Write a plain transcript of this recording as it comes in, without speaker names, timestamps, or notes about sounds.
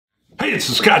It's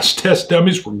the Scotch Test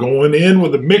Dummies. We're going in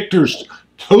with the Michter's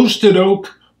Toasted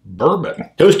Oak Bourbon.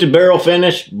 Toasted barrel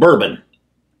finish bourbon.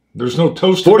 There's no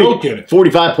toasted oak in it.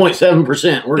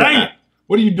 45.7%. Dang it.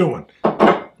 What are you doing?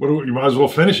 You might as well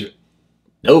finish it.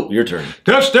 Nope, your turn.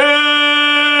 Toasted!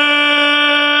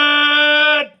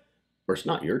 Or it's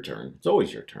not your turn. It's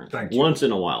always your turn. Thank you. Once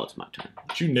in a while, it's my turn.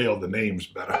 But you nailed the names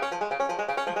better.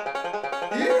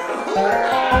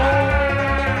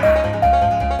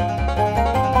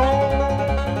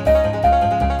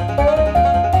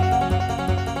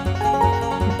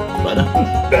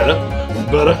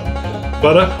 Butter.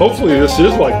 Hopefully this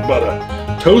is like butter.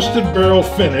 Toasted barrel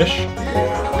finish.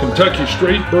 Kentucky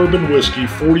straight bourbon whiskey,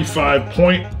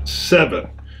 45.7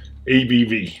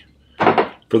 ABV.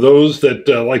 For those that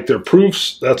like their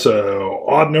proofs, that's a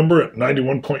odd number at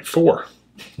 91.4.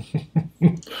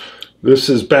 This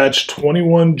is batch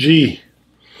 21G.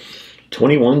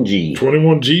 21G.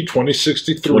 21G,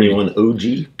 2063. 21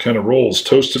 OG. Kind of rolls.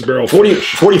 Toasted barrel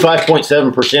finish.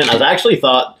 45.7%. I actually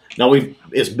thought, now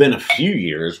it's been a few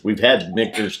years. We've had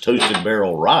Michter's Toasted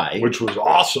Barrel Rye. Which was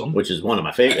awesome. Which is one of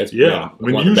my favorites. Yeah.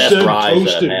 When you said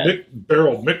toasted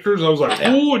barrel Michter's, I was like,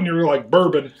 ooh, and you were like,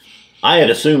 bourbon. I had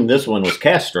assumed this one was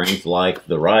cast strength like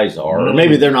the Ryes are. Or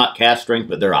maybe they're not cast strength,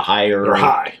 but they're a higher. They're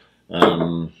high.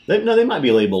 They might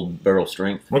be labeled barrel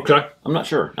strength. Okay. I'm not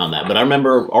sure on that. But I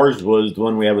remember ours was, the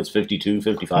one we had was 52,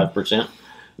 55%.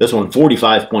 This one,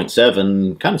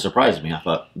 45.7, kind of surprised me. I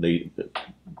thought they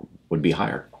would be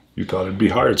higher. You thought it'd be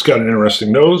higher. It's got an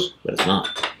interesting nose. But it's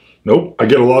not. Nope. I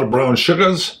get a lot of brown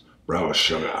sugars. Brown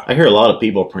sugar. I hear a lot of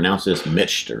people pronounce this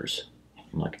Michters.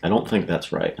 I'm like, I don't think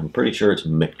that's right. I'm pretty sure it's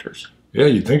Michters. Yeah,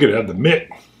 you'd think it had the mit.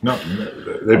 No,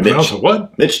 they pronounce it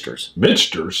what? Michters.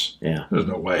 Michters? Yeah. There's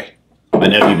no way. My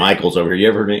nephew Michael's over here. You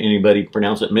ever heard anybody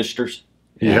pronounce it Michters?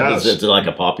 He has. It's like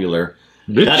a popular.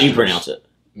 Michters. How do you pronounce it?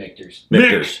 Michters.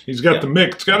 Mick. He's got the Mick.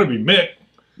 It's got to be Mick.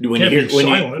 When you hear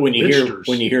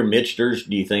Michters,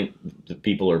 do you think that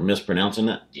people are mispronouncing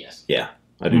it? Yes. Yeah,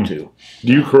 I do too.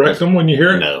 Do you correct them when you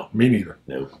hear it? No. Me neither.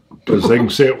 No. Because they can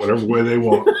say it whatever way they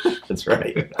want. That's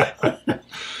right.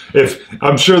 If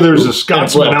I'm sure there's a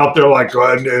Scotsman out there like,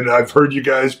 and I've heard you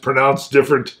guys pronounce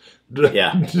different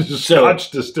Scotch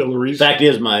distilleries. Fact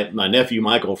is, my nephew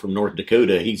Michael from North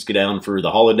Dakota, he's go down for the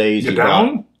holidays. Get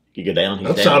down? You go down.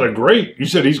 That sounded great. You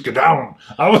said he's go down.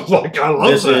 I was like, I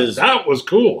love that. That was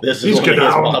cool. This is one of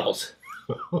his bottles.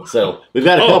 So we've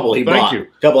got a couple he bought. A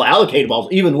couple of allocated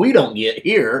bottles. Even we don't get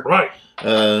here. Right.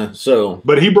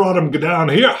 But he brought them down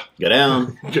here. Go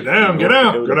down. Get down. Get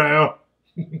out. Go down.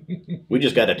 We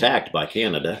just got attacked by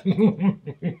Canada.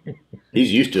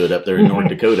 He's used to it up there in North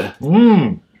Dakota.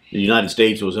 The United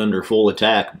States was under full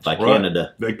attack by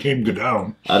Canada. They came go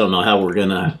down. I don't know how we're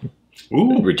gonna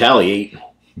retaliate.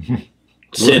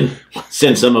 Send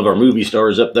some of our movie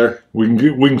stars up there. We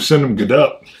can send them get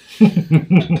up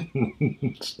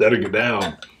instead of go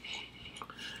down.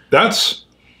 That's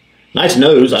nice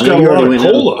nose. It's got a lot of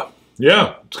cola.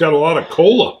 Yeah, it's got a lot of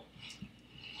cola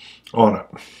on it.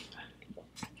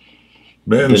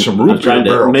 Man, some root beer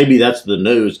barrel. Maybe that's the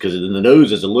nose, because the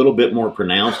nose is a little bit more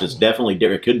pronounced. It's definitely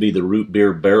different. It could be the root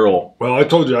beer barrel. Well, I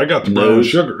told you I got the brown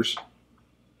sugars.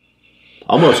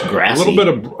 Almost grassy. A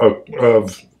little bit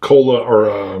of cola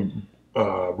or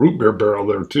root beer barrel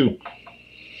there too.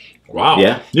 Wow.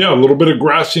 Yeah. Yeah, a little bit of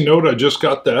grassy note. I just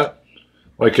got that.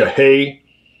 Like a hay.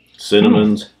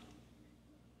 Cinnamons.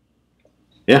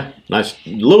 Yeah, nice.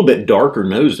 A little bit darker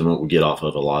nose than what we get off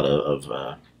of a lot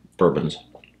of bourbons.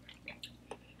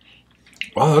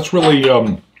 Wow, that's really,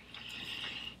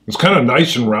 it's kind of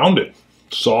nice and rounded.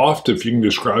 Soft, if you can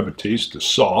describe a taste as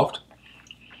soft.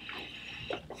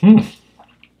 And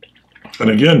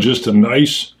again, just a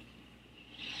nice,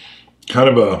 kind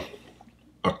of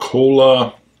a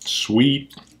cola,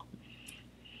 sweet,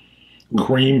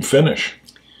 cream finish.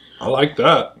 I like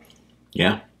that.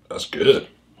 Yeah. That's good. A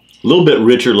little bit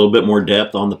richer, a little bit more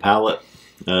depth on the palate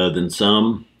than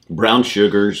some. Brown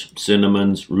sugars,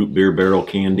 cinnamons, root beer barrel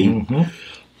candy.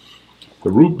 The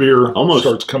root beer almost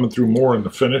starts coming through more in the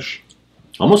finish.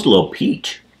 Almost a little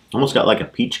peach. Almost got like a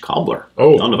peach cobbler.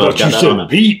 Oh, I don't know if you said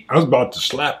peat. I was about to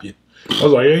slap you. I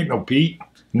was like, ain't no peat.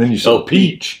 And then you said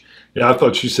peach. Yeah, I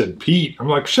thought you said Pete. I'm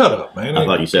like, shut up, man. I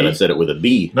thought you said I said it with a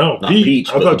B. No, not Pete. Peach,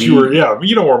 I thought you were, yeah,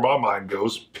 you know where my mind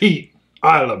goes. Pete.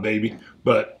 Isla, baby.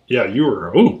 But, yeah, you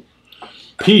were, ooh.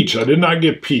 Peach. I did not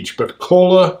get peach, but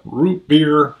cola, root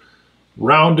beer,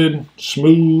 rounded,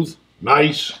 smooth,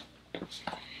 nice.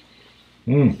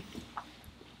 I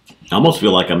almost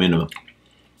feel like I'm in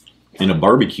a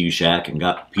barbecue shack and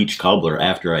got peach cobbler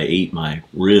after I ate my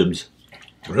ribs.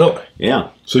 Really? Yeah.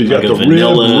 So you got Like a the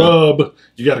vanilla rub.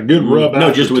 You got a good rub.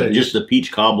 No, just with aftertaste. just the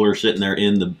peach cobbler sitting there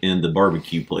in the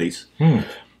barbecue place. Hmm.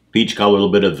 Peach cobbler, a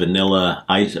little bit of vanilla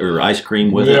ice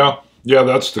cream with it. Yeah,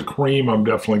 that's the cream I'm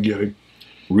definitely getting.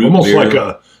 Root Almost beer. like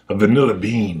a vanilla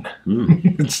bean.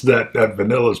 It's that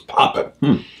vanilla's popping.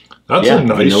 That's a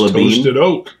nice vanilla toasted bean.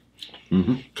 oak.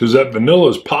 Because that vanilla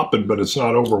is popping, but it's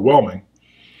not overwhelming.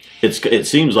 It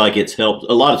seems like it's helped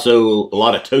a lot. So a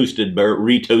lot of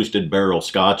retoasted barrel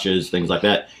scotches, things like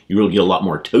that. You really get a lot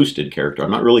more toasted character.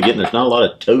 I'm not really getting. There's not a lot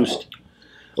of toast.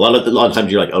 A lot of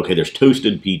times you're like, okay, there's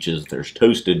toasted peaches, there's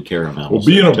toasted caramels. Well,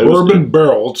 being a bourbon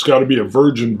barrel, it's got to be a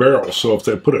virgin barrel. So if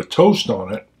they put a toast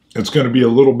on it, it's going to be a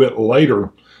little bit lighter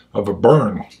of a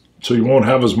burn. So you won't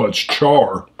have as much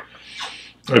char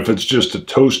if it's just a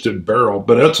toasted barrel.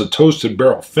 But that's a toasted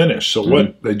barrel finish. So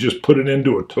what? They just put it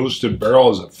into a toasted barrel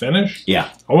as a finish?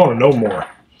 Yeah. I want to know more.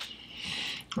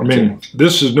 I mean,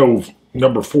 this is no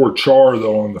number 4 char,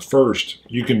 though, on the first.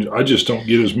 I just don't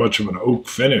get as much of an oak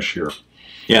finish here.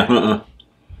 Yeah,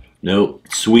 no,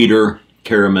 sweeter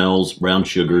caramels, brown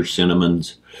sugars,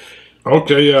 cinnamons.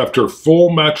 Okay, after full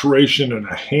maturation in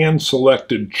a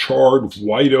hand-selected charred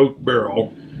white oak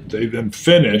barrel, they then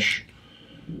finish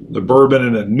the bourbon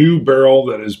in a new barrel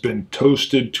that has been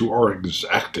toasted to our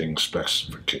exacting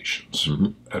specifications.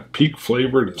 At peak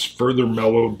flavor, it is further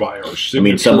mellowed by our signature. I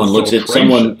mean, someone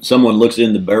looks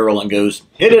in the barrel and goes,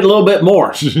 "Hit it a little bit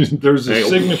more." There's a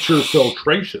signature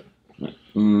filtration.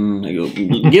 They go,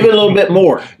 give it a little bit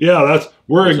more. Yeah,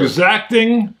 we're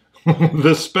exacting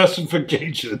the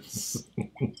specifications.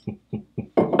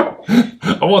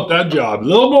 I want that job. A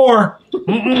little more.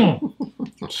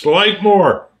 Slight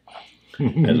more.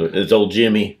 It's old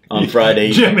Jimmy on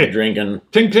Friday. Jimmy. Drinking.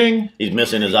 Ting ting. He's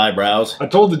missing his eyebrows. I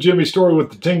told the Jimmy story with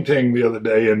the ting ting the other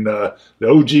day, and the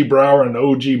OG Brower and the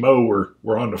OG Mo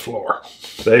were on the floor.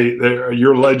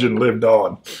 Your legend lived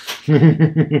on.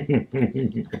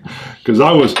 Because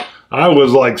I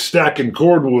was like stacking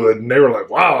cordwood, and they were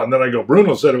like, wow. And then I go,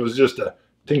 Bruno said it was just a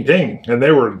ting ting, and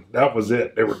that was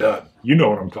it. They were done. You know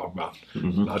what I'm talking about.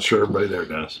 Not sure everybody there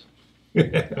does.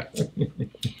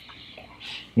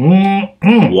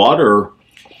 Water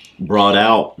brought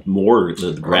out more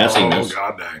the grassiness. Oh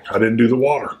god dang! I didn't do the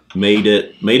water. Made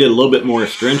it a little bit more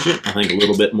astringent. I think a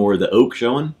little bit more of the oak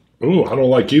showing. Ooh, I don't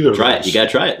like either. Try it. You gotta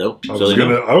try it though. I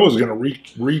was gonna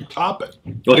re-top it.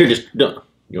 Well, here, just don't.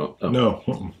 You want? Oh. No.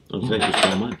 I'll say just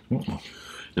try mine.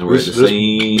 Now we're at the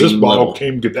same This bottle level.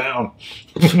 came down.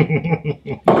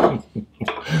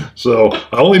 So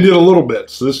I only did a little bit.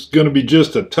 So this is going to be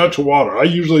just a touch of water. I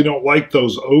usually don't like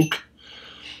those oak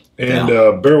and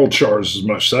barrel chars as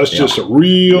much. So that's just a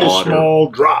real small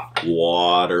drop.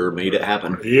 Water made it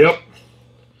happen. Yep.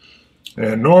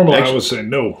 And normally I would say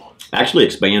no. Actually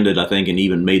expanded, I think, and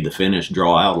even made the finish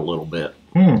draw out a little bit.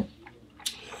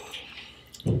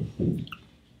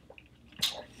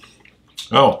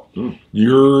 Oh,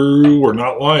 you were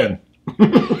not lying.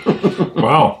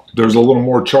 Wow, there's a little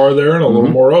more char there and a little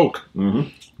more oak.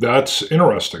 That's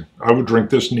interesting. I would drink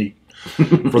this neat.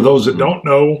 For those that don't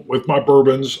know, with my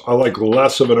bourbons, I like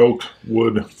less of an oak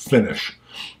wood finish.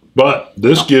 But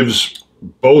this gives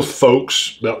both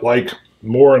folks that like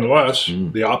more and less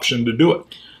the option to do it.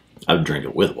 I would drink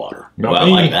it with water. Not Well, I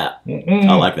me. like that.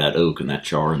 I like that oak and that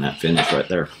char and that finish right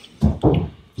there.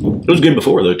 It was good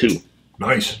before, though, too.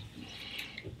 Nice.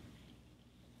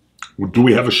 Do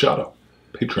we have a shout out?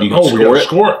 Patreon. You can We got to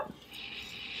score it.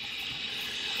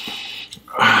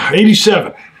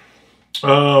 87.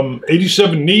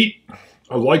 87 neat.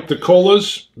 I like the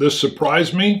colas. This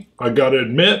surprised me. I got to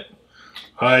admit,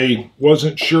 I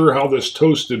wasn't sure how this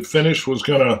toasted finish was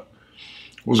gonna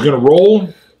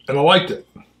roll, and I liked it.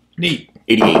 Neat.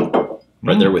 88.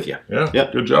 Right there with you. Yeah.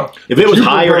 Yep. Good job. If it was You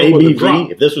higher were with a drop.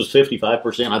 ABV, if this was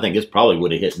 55%, I think this probably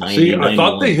would have hit 90. See, I 91.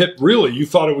 thought they hit really. You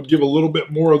thought it would give a little bit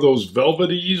more of those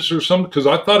velveties or something? Because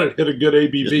I thought it hit a good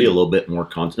ABV. Just be a little bit more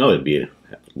No, it'd be a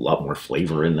lot more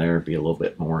flavor in there. It'd be a little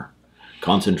bit more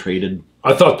concentrated.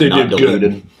 I thought they not did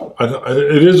diluted. good.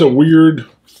 It is a weird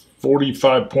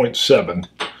 45.7.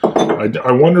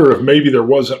 I wonder if maybe there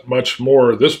wasn't much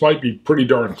more. This might be pretty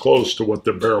darn close to what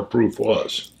the barrel proof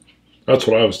was. That's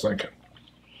what I was thinking.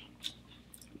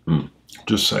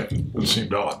 Just saying. It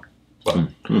seemed odd. But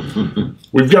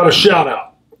we've got a shout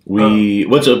out.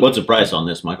 What's the price on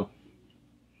this, Michael?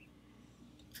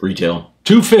 Retail.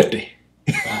 $250.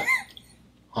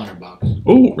 $100.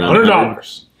 Ooh, Around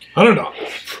 $100.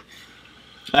 $100.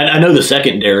 I know the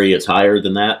secondary it's higher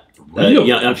than that. Really? You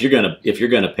know, if you're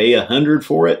gonna pay $100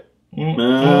 for it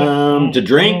to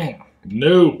drink,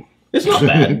 No. it's not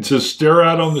bad. To stare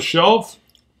at on the shelf?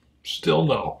 Still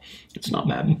no. It's not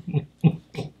bad.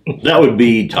 That would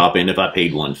be top end. If I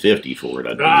paid $150 for it,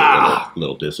 I'd be a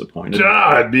little disappointed.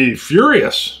 I'd be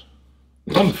furious.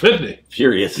 $150.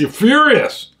 Furious. You're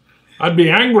furious. I'd be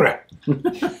angry.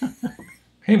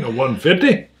 Ain't no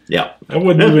 $150. Yeah. I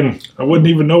wouldn't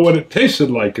even know what it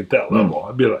tasted like at that level.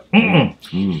 I'd be like,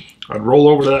 I'd roll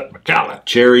over to that Macallan.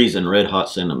 Cherries and red hot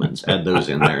cinnamons. Add those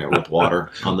in there with water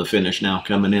on the finish now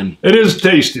coming in. It is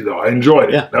tasty, though. I enjoyed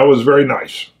it. Yeah. That was very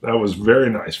nice. That was very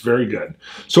nice. Very good.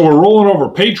 So we're rolling over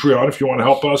Patreon if you want to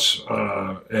help us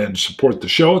and support the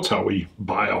show. It's how we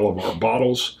buy all of our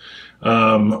bottles.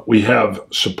 We have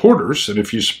supporters, and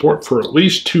if you support for at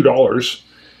least $2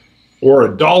 or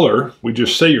 $1, we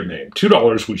just say your name.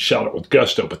 $2, we shout it with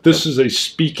gusto. But this is a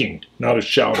speaking, not a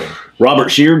shouting. Robert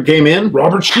Sheard came in.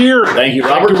 Robert Sheard. Thank you,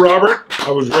 Robert. Thank you, Robert.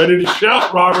 I was ready to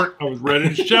shout, Robert. I was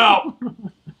ready to shout.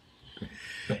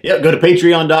 Yeah, go to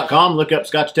patreon.com, look up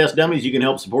Scotch Test Dummies. You can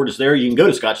help support us there. You can go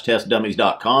to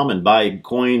scotchtestdummies.com and buy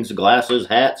coins, glasses,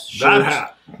 hats, shirts,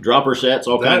 hat. dropper sets,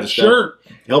 all kinds of stuff. Shirt.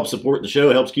 Helps support the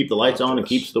show, helps keep the lights on, and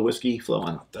keeps the whiskey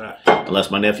flowing. Unless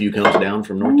my nephew comes down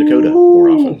from North Dakota more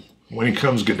often. When he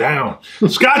comes, get down.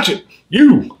 Scotch it.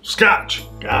 You, Scotch.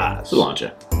 Guys.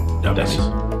 Cilantro. Dummies.